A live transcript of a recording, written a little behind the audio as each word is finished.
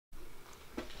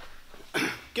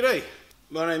G'day,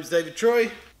 my name's David Troy,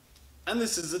 and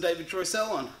this is the David Troy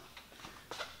Salon.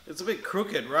 It's a bit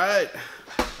crooked, right?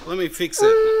 Let me fix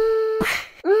it.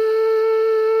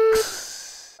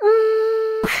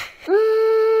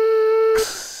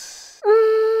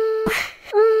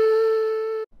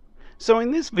 So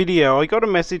in this video I got a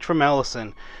message from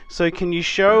Alison. So can you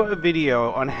show a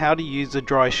video on how to use a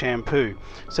dry shampoo?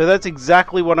 So that's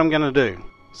exactly what I'm going to do.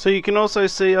 So you can also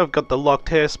see I've got the locked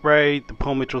hairspray, the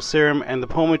Paul Mitchell serum and the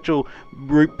Paul Mitchell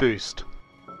root boost.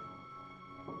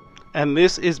 And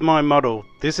this is my model.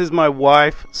 This is my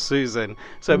wife, Susan.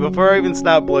 So before I even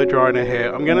start blow drying her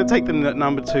hair, I'm going to take the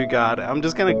number 2 guard. I'm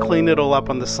just going to clean it all up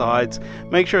on the sides,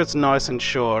 make sure it's nice and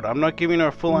short. I'm not giving her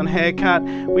a full-on haircut.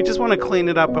 We just want to clean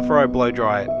it up before I blow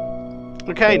dry it.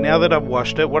 Okay, now that I've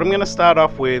washed it, what I'm going to start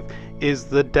off with is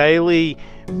the daily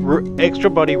extra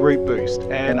body root boost,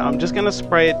 and I'm just going to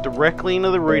spray it directly into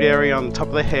the root area on the top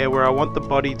of the hair where I want the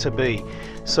body to be.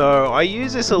 So I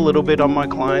use this a little bit on my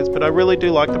clients, but I really do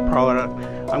like the product.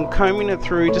 I'm combing it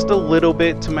through just a little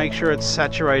bit to make sure it's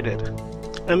saturated.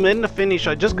 And then to finish,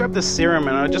 I just grab the serum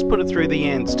and I just put it through the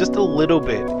ends, just a little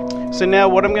bit. So now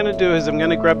what I'm going to do is I'm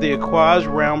going to grab the Aquage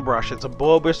round brush. It's a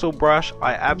boar bristle brush.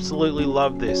 I absolutely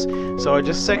love this. So I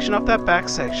just section off that back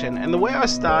section, and the way I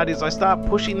start is I start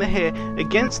pushing the hair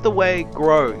against the way it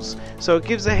grows. So it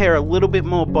gives the hair a little bit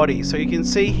more body. So you can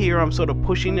see here I'm sort of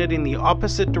pushing it in the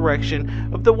opposite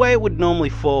direction of the way it would normally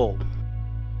fall.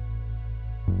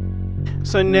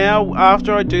 So now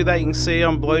after I do that, you can see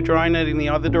I'm blow drying it in the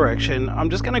other direction. I'm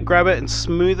just going to grab it and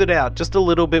smooth it out just a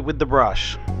little bit with the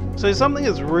brush. So something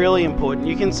that's really important,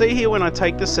 you can see here when I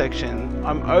take the section,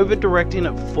 I'm over directing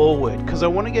it forward because I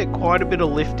want to get quite a bit of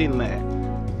lift in there.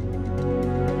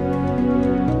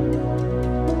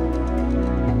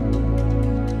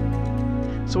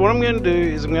 So what I'm going to do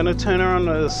is I'm going to turn her on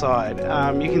the other side.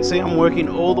 You can see I'm working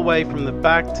all the way from the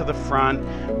back to the front,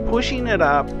 pushing it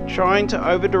up, trying to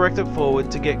over direct it forward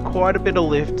to get quite a bit of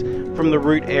lift from the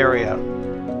root area.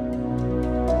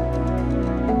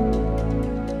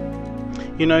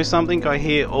 You know, something I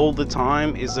hear all the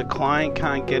time is the client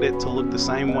can't get it to look the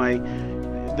same way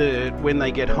when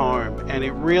they get home, and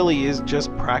it really is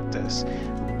just practice.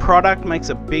 Product makes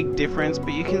a big difference,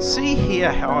 but you can see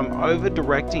here how I'm over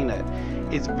directing it.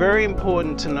 It's very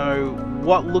important to know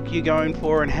what look you're going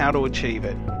for and how to achieve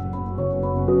it.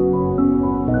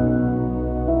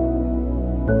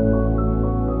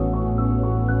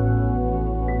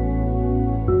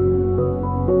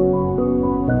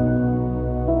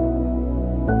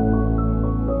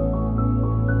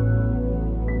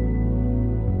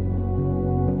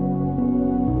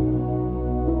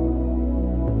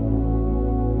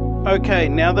 Okay,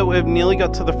 now that we've nearly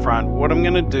got to the front, what I'm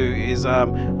going to do is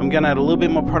I'm going to add a little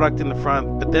bit more product in the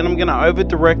front, but then I'm going to over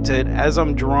direct it as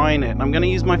I'm drying it. And I'm going to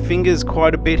use my fingers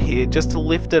quite a bit here just to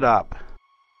lift it up.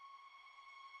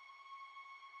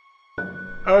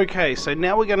 Okay, so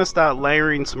now we're going to start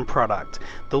layering some product.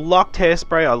 The locked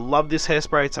hairspray, I love this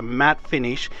hairspray, it's a matte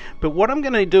finish, but what I'm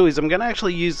going to do is I'm going to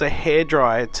actually use the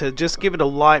hairdryer to just give it a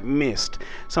light mist.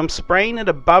 So I'm spraying it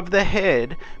above the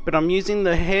head, but I'm using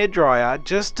the hairdryer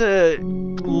just to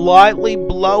lightly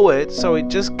blow it so it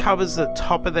just covers the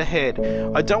top of the head.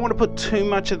 I don't want to put too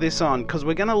much of this on because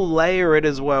we're going to layer it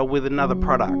as well with another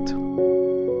product.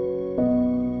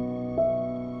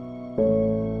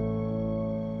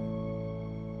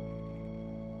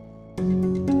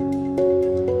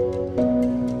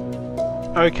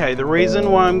 Okay, the reason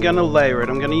why I'm going to layer it,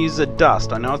 I'm going to use the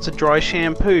dust. I know it's a dry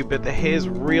shampoo, but the hair's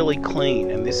really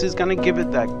clean, and this is going to give it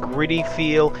that gritty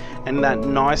feel and that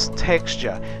nice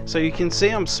texture. So you can see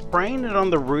I'm spraying it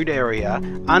on the root area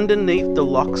underneath the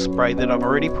lock spray that I've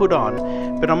already put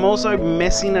on, but I'm also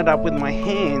messing it up with my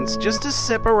hands just to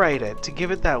separate it, to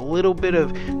give it that little bit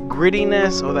of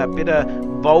grittiness or that bit of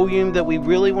volume that we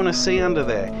really want to see under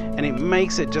there, and it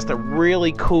makes it just a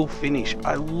really cool finish.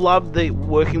 I love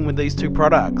working with these two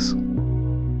products.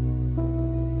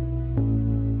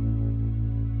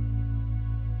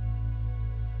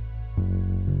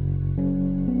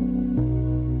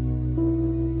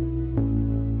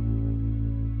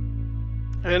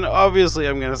 And obviously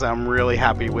I'm going to say I'm really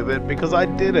happy with it because I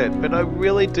did it, but I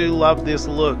really do love this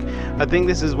look. I think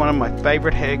this is one of my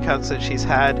favorite haircuts that she's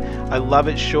had. I love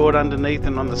it short underneath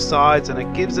and on the sides, and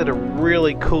it gives it a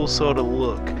really cool sort of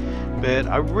look. But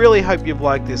I really hope you've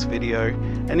liked this video,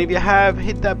 and if you have,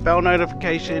 hit that bell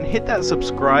notification, hit that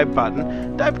subscribe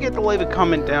button. Don't forget to leave a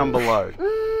comment down below.